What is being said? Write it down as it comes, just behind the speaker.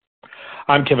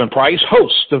I'm Kevin Price,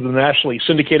 host of the nationally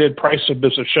syndicated Price of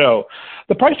Business show.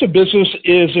 The Price of Business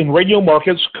is in radio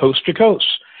markets coast to coast,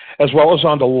 as well as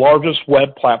on the largest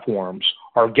web platforms.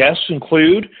 Our guests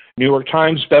include New York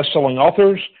Times bestselling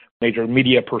authors, major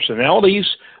media personalities,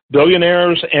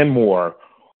 billionaires, and more.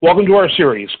 Welcome to our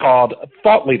series called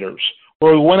Thought Leaders,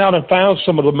 where we went out and found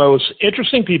some of the most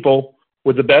interesting people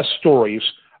with the best stories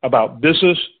about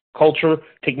business, culture,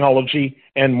 technology,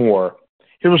 and more.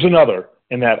 Here's another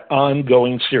in that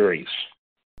ongoing series.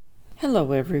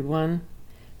 Hello, everyone.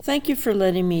 Thank you for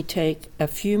letting me take a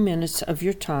few minutes of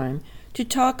your time to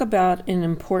talk about an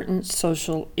important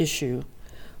social issue,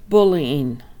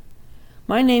 bullying.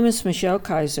 My name is Michelle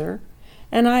Kaiser,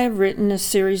 and I have written a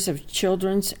series of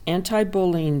children's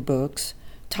anti-bullying books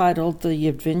titled The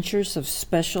Adventures of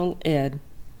Special Ed.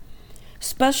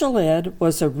 Special Ed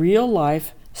was a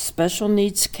real-life special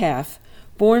needs calf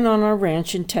born on our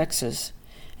ranch in Texas,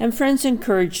 and friends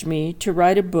encouraged me to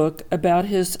write a book about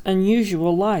his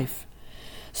unusual life.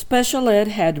 Special Ed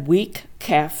had weak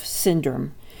calf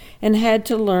syndrome and had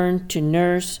to learn to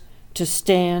nurse, to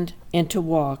stand, and to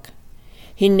walk.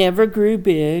 He never grew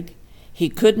big, he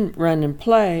couldn't run and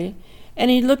play,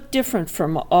 and he looked different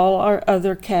from all our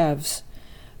other calves,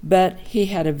 but he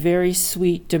had a very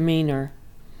sweet demeanor.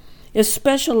 If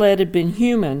Special Ed had been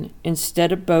human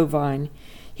instead of bovine,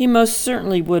 he most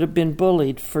certainly would have been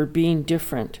bullied for being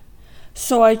different.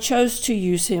 So I chose to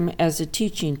use him as a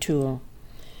teaching tool.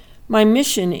 My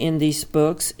mission in these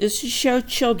books is to show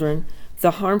children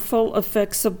the harmful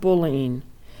effects of bullying,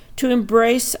 to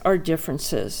embrace our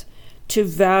differences, to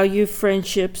value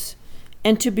friendships,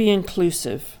 and to be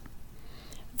inclusive.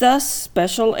 Thus,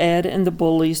 Special Ed and the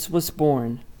Bullies was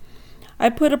born. I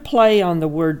put a play on the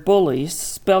word bullies,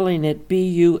 spelling it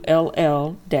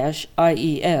B-U-L-L-I-E-S,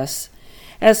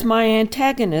 as my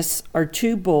antagonists are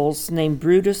two bulls named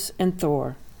Brutus and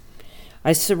Thor.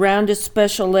 I surrounded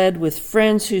Special Ed with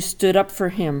friends who stood up for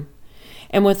him,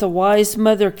 and with a wise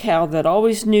mother cow that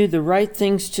always knew the right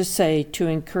things to say to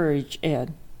encourage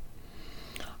Ed.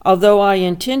 Although I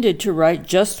intended to write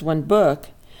just one book,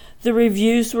 the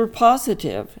reviews were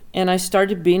positive, and I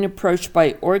started being approached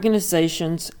by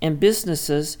organizations and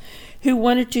businesses who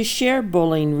wanted to share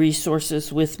bullying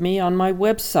resources with me on my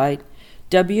website,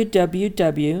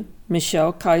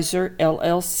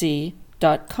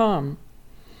 www.michellekaiserllc.com.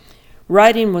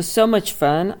 Writing was so much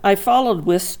fun, I followed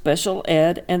with Special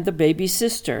Ed and the Baby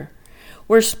Sister,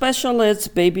 where Special Ed's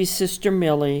baby sister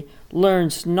Millie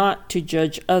learns not to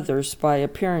judge others by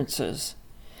appearances.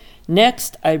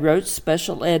 Next, I wrote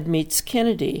Special Ed Meets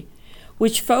Kennedy,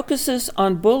 which focuses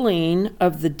on bullying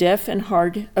of the deaf and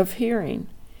hard of hearing.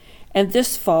 And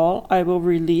this fall, I will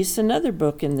release another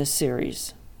book in this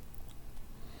series.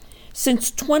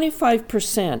 Since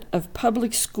 25% of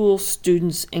public school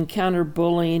students encounter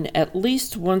bullying at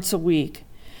least once a week,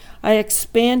 I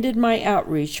expanded my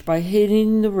outreach by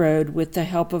hitting the road with the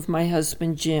help of my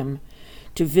husband Jim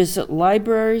to visit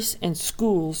libraries and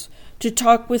schools to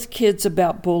talk with kids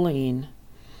about bullying.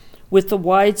 With the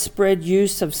widespread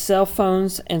use of cell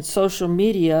phones and social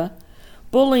media,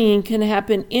 bullying can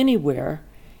happen anywhere,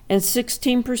 and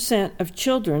 16% of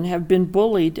children have been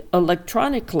bullied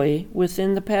electronically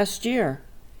within the past year.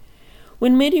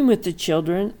 When meeting with the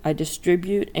children, I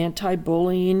distribute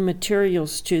anti-bullying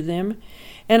materials to them,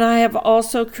 and I have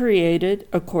also created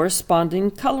a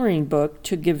corresponding coloring book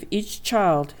to give each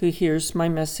child who hears my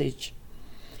message.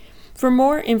 For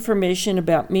more information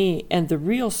about me and the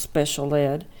real Special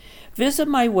Ed, visit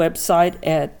my website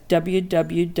at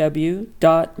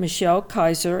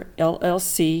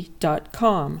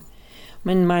www.michellekaiserllc.com.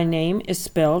 And my name is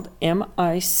spelled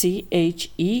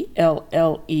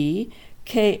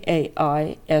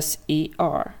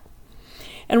MICHELLEKAISER.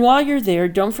 And while you're there,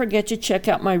 don't forget to check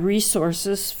out my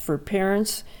resources for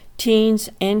parents, teens,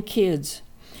 and kids.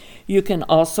 You can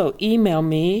also email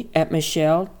me at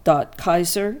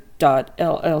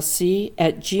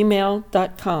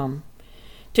michelle.kaiser.llc@gmail.com.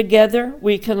 Together,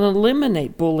 we can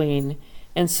eliminate bullying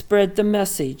and spread the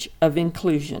message of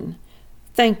inclusion.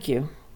 Thank you.